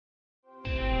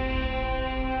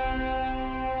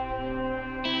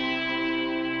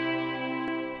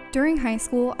During high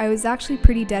school, I was actually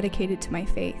pretty dedicated to my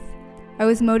faith. I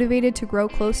was motivated to grow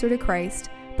closer to Christ,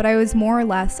 but I was more or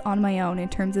less on my own in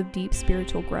terms of deep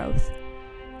spiritual growth.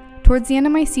 Towards the end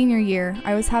of my senior year,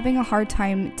 I was having a hard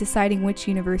time deciding which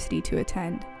university to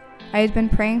attend. I had been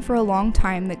praying for a long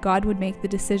time that God would make the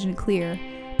decision clear,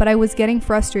 but I was getting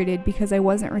frustrated because I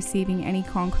wasn't receiving any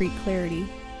concrete clarity.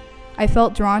 I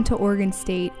felt drawn to Oregon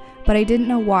State, but I didn't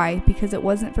know why because it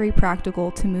wasn't very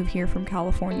practical to move here from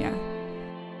California.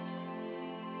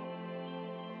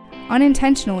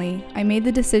 Unintentionally, I made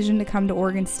the decision to come to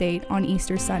Oregon State on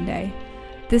Easter Sunday.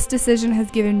 This decision has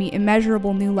given me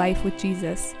immeasurable new life with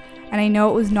Jesus, and I know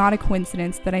it was not a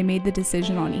coincidence that I made the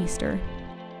decision on Easter.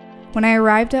 When I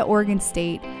arrived at Oregon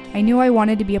State, I knew I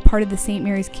wanted to be a part of the St.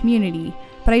 Mary's community,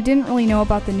 but I didn't really know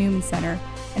about the Newman Center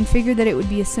and figured that it would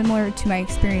be similar to my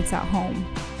experience at home.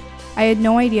 I had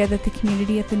no idea that the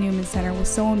community at the Newman Center was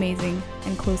so amazing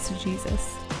and close to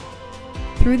Jesus.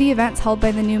 Through the events held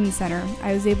by the Newman Center,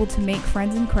 I was able to make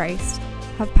friends in Christ,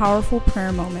 have powerful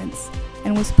prayer moments,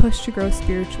 and was pushed to grow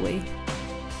spiritually.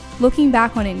 Looking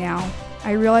back on it now,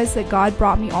 I realized that God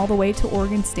brought me all the way to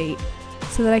Oregon State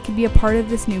so that I could be a part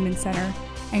of this Newman Center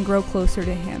and grow closer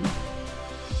to Him.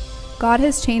 God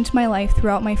has changed my life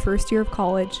throughout my first year of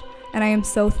college, and I am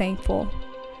so thankful.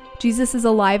 Jesus is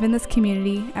alive in this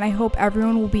community, and I hope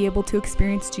everyone will be able to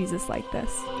experience Jesus like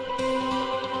this.